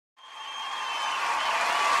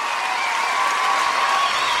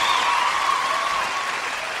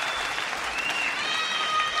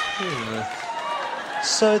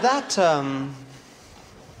So that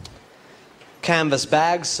canvas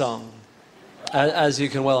bag song, as you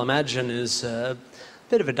can well imagine, is a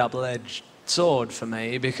bit of a double-edged sword for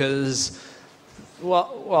me, because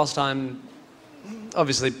whilst I'm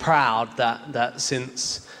obviously proud that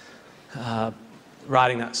since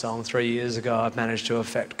writing that song 3 years ago, I've managed to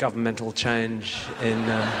affect governmental change in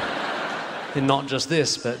not just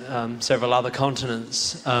this, but several other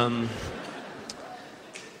continents.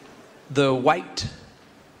 The weight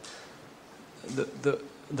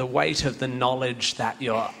of the knowledge that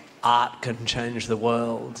your art can change the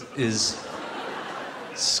world is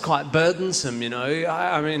quite burdensome, you know.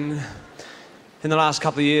 I mean, in the last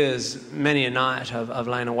couple of years, many a night I've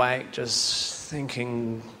lain awake just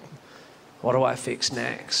thinking, what do I fix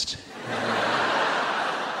next?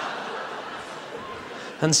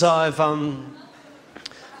 And so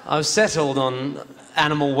I've settled on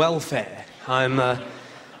animal welfare. I'm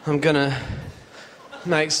gonna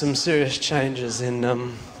make some serious changes in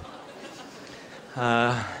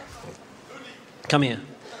come here.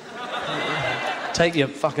 Take your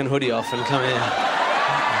fucking hoodie off and come here.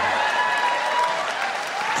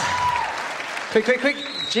 Quick, quick, quick.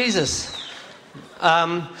 Jesus.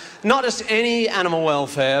 Not just any animal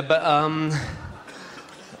welfare, but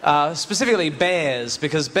specifically bears,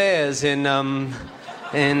 because bears oh,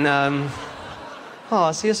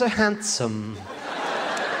 so you're so handsome.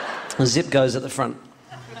 The zip goes at the front.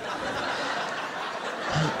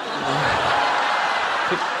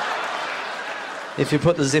 If you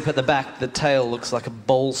put the zip at the back, the tail looks like a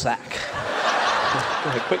ball sack.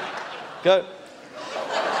 Okay, quick, go.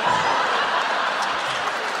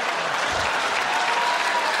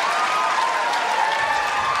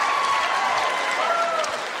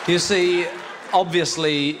 You see,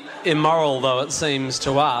 obviously immoral though it seems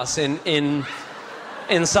to us, in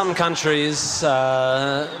some countries,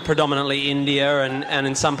 predominantly India and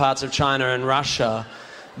in some parts of China and Russia,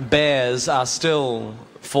 bears are still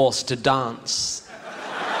forced to dance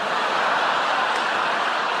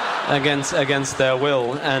against their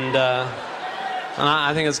will, and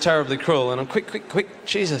I think it's terribly cruel. And I'm quick,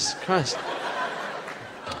 Jesus Christ!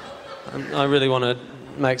 I really want to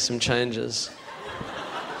make some changes.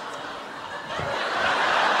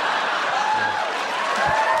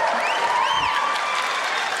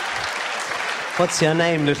 What's your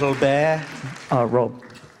name, little bear? Rob.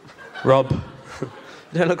 Rob. You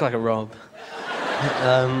don't look like a Rob.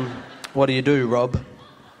 What do you do, Rob?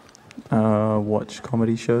 Watch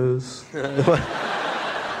comedy shows. Do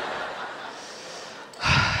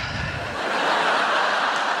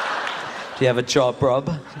you have a job, Rob?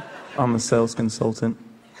 I'm a sales consultant.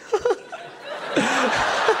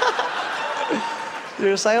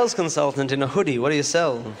 You're a sales consultant in a hoodie. What do you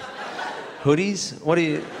sell? Hoodies? What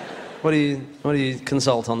do you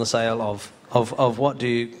consult on the sale of? Of what do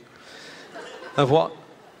you... Of what?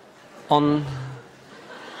 On...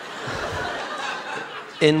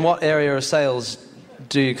 In what area of sales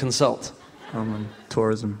do you consult?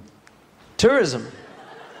 Tourism. Tourism?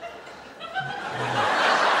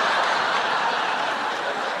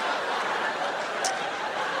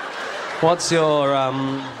 What's your,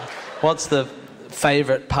 what's the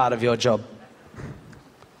favourite part of your job?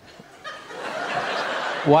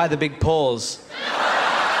 Why the big pause?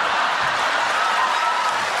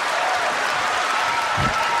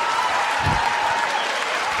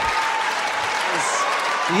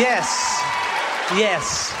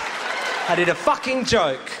 Yes. I did a fucking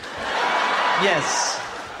joke. Yes.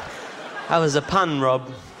 That was a pun,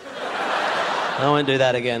 Rob. I won't do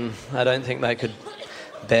that again. I don't think they could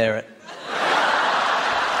bear it.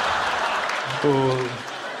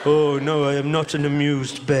 Oh no, I am not an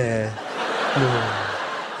amused bear.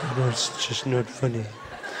 No, it's just not funny.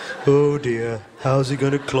 Oh dear, how's he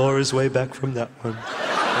gonna claw his way back from that one?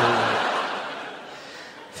 Oh.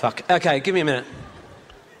 Fuck. Okay, give me a minute.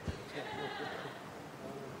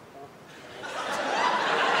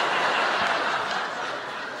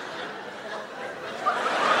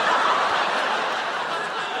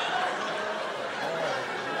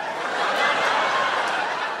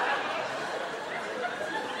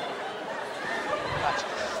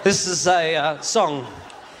 This is a song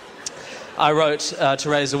I wrote to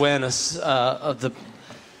raise awareness of the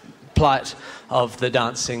plight of the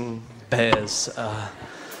dancing bears.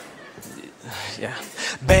 Yeah.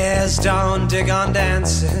 Bears don't dig on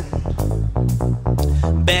dancing.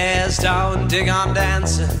 Bears don't dig on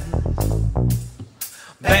dancing.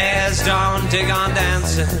 Bears don't dig on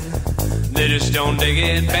dancing. They just don't dig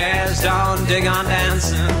it. Bears don't dig on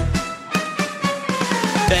dancing.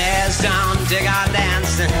 Bears don't dig on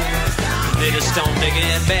dancing. They They just don't dig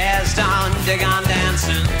it. Bears don't dig on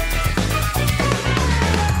dancing.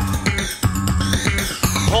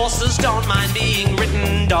 Horses don't mind being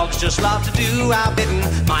ridden. Dogs just love to do our bidding.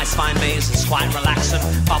 Mice find mazes quite relaxing.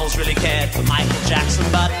 Bubbles really cared for Michael Jackson,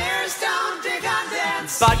 but bears don't dig on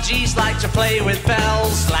dancing. Budgies like to play with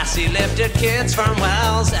bells. Lassie lifted kids from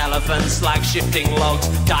wells. Elephants like shifting logs.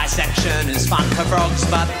 Dissection is fun for frogs,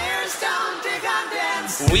 but bears don't dig on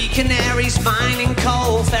dancing. We canaries mining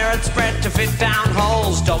coal. Ferrets bred to fit down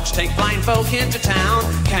holes. Dogs take blind folk into town.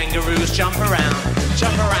 Kangaroos jump around,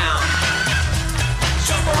 jump around.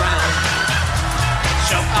 Jump around,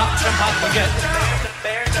 jump up and get.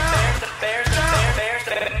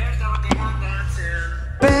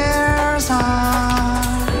 Bears are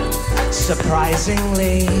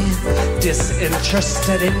surprisingly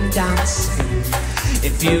disinterested in dancing.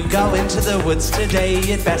 If you go into the woods today,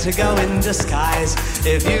 you'd better go in disguise.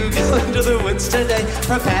 If you go into the woods today,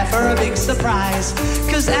 prepare for a big surprise.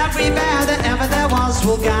 'Cause every bear that ever there was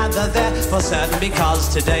will gather there for certain, because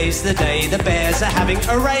today's the day the bears are having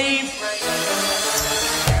a rave.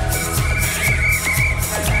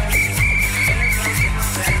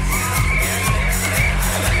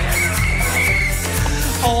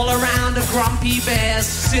 All around are grumpy bears,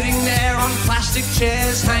 sitting there on plastic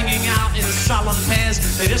chairs, hanging out in sullen pairs.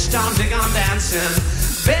 They just don't dig on dancing.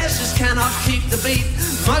 Bears just cannot keep the beat.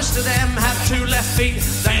 Most of them have two left feet.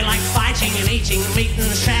 They like fighting and eating meat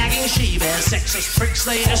and shagging she-bears. Sexist pricks,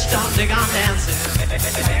 they just don't dig on dancing.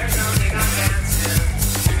 Bears don't dig on dancing.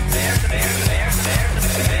 Bears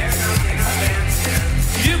don't dig on dancing.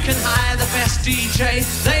 You can hire the best DJ,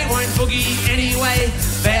 they won't boogie anyway.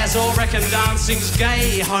 Bears all reckon dancing's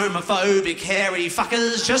gay. Homophobic, hairy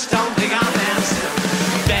fuckers just don't dig on dancing.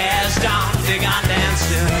 Bears don't dig on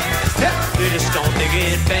dancing. They just don't dig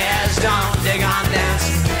it. Bears don't dig on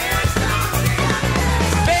dancing.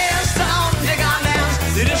 Bears don't dig on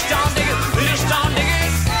dancing. They just don't dig it. They just don't dig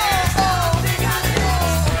it.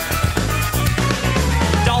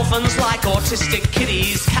 Dolphins like autistic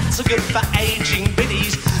kitties. Cats are good for aging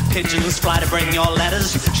biddies. Pigeons fly to bring your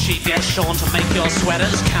letters. Sheep get shorn to make your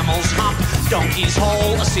sweaters. Camels hump, donkeys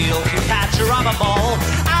haul. A seal can catch a rubber ball.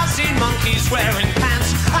 I've seen monkeys wearing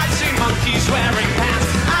pants. I've seen monkeys wearing pants.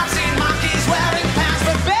 I've seen monkeys wearing pants.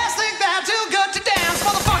 But bears think they're too good to dance.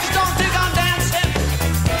 Motherfuckers don't dig on dancing.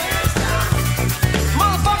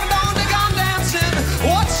 Motherfucker don't dig on dancing.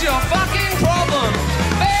 What's your fucking problem?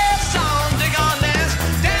 Bears don't dig on dance.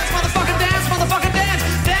 Dance, motherfucker, dance, motherfucker, dance.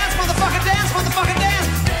 Dance, motherfucker, dance, motherfucker, dance.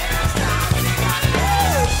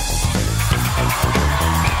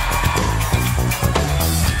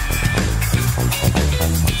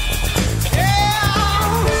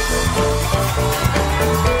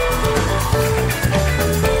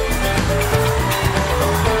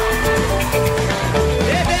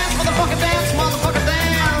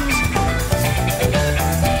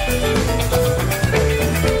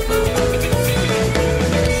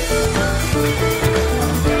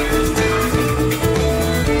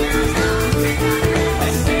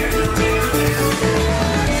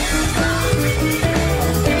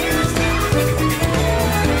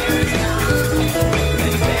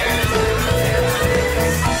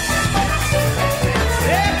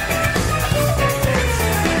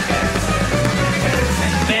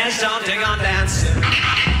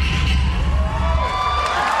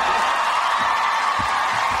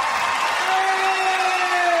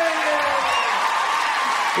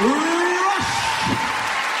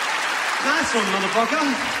 Nice one, motherfucker.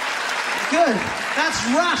 Good. That's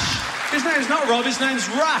Rush. His name's not Rob, his name's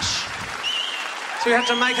Rush. So we have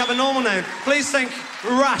to make up a normal name. Please thank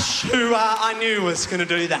Rush, who I knew was going to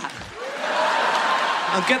do that.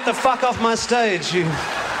 Now get the fuck off my stage, you...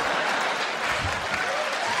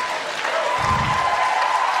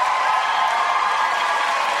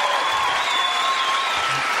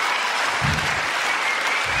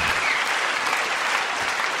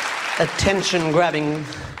 Attention-grabbing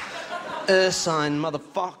Ursine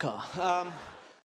motherfucker.